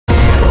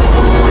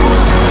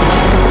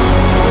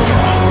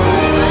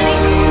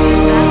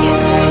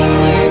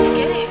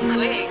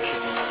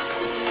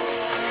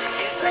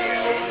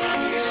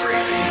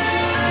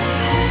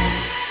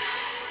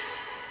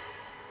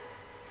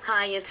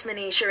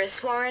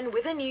Vanishea-Arez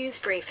with a news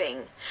briefing.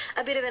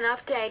 A bit of an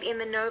update in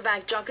the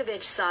Novak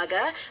Djokovic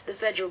saga. The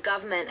federal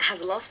government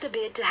has lost a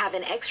bid to have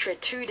an extra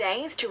 2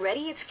 days to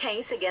ready its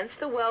case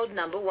against the world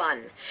number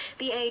one.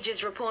 The Age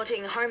is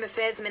reporting Home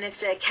Affairs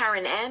Minister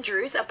Karen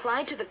Andrews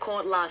applied to the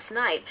court last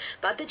night,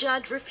 but the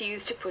judge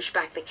refused to push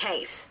back the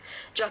case.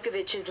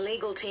 Djokovic's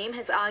legal team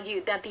has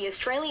argued that the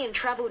Australian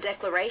Travel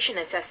Declaration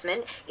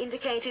assessment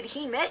indicated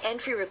he met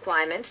entry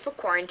requirements for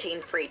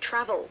quarantine-free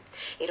travel.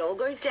 It all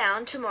goes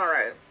down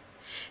tomorrow.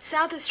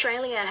 South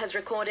Australia has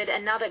recorded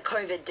another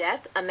COVID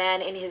death, a man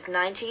in his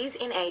 90s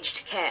in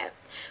aged care.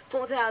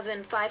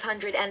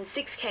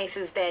 4,506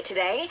 cases there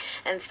today,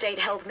 and State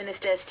Health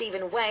Minister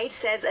Stephen Wade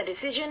says a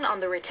decision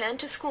on the return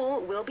to school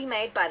will be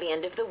made by the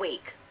end of the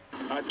week.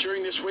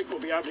 During this week,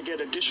 we'll be able to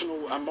get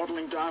additional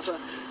modelling data.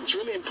 It's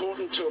really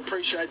important to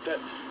appreciate that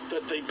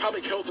the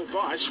public health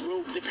advice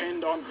will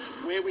depend on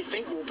where we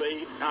think we'll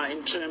be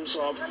in terms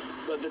of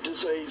the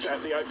disease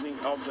at the opening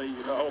of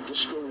the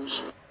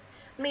schools.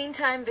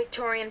 Meantime,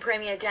 Victorian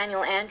Premier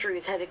Daniel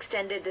Andrews has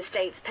extended the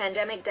state's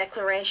pandemic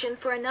declaration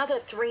for another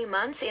 3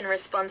 months in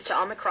response to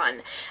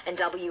Omicron, and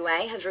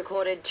WA has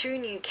recorded 2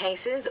 new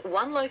cases,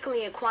 one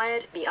locally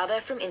acquired, the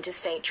other from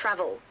interstate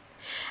travel.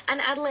 An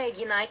Adelaide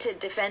United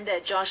defender,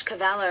 Josh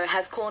Cavallo,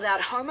 has called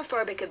out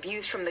homophobic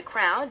abuse from the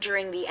crowd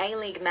during the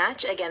A-League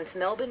match against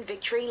Melbourne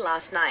Victory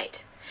last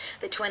night.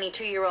 The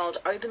 22-year-old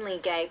openly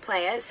gay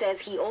player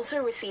says he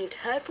also received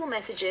hurtful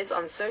messages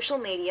on social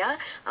media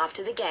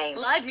after the game.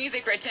 Live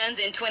music returns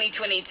in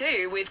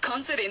 2022 with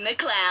Concert in the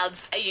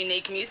Clouds, a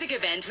unique music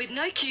event with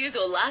no queues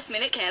or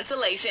last-minute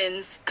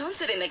cancellations.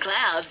 Concert in the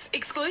Clouds,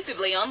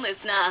 exclusively on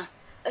Listener.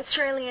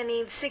 Australia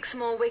needs 6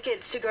 more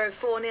wickets to go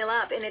 4-0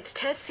 up in its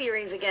Test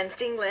series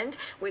against England,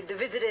 with the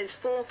visitors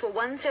 4 for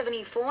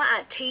 174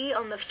 at tea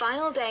on the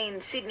final day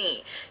in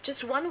Sydney.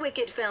 Just 1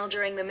 wicket fell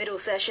during the middle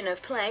session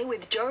of play,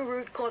 with Joe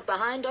Root caught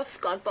behind off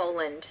Scott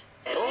Boland.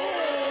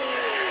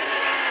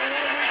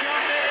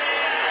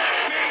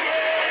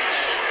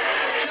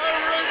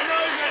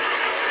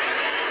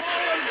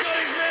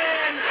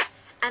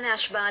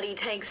 Anash Barty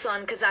takes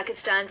on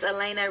Kazakhstan's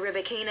Elena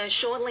Rybakina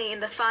shortly in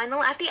the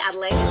final at the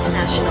Adelaide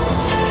International.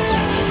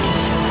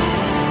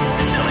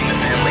 Selling the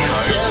family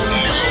home.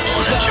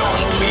 Miller, and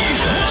John put you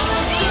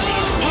first. This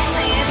is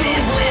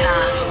SAFM weather.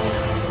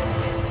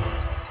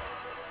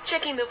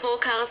 Checking the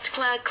forecast,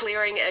 cloud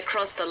clearing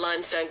across the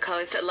Limestone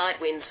coast, light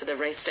winds for the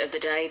rest of the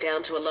day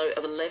down to a low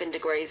of 11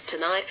 degrees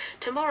tonight.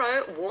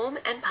 Tomorrow, warm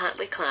and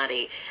partly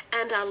cloudy.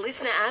 And our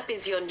Listener app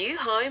is your new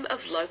home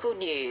of local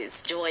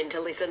news. Join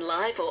to listen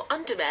live or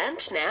on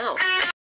demand now.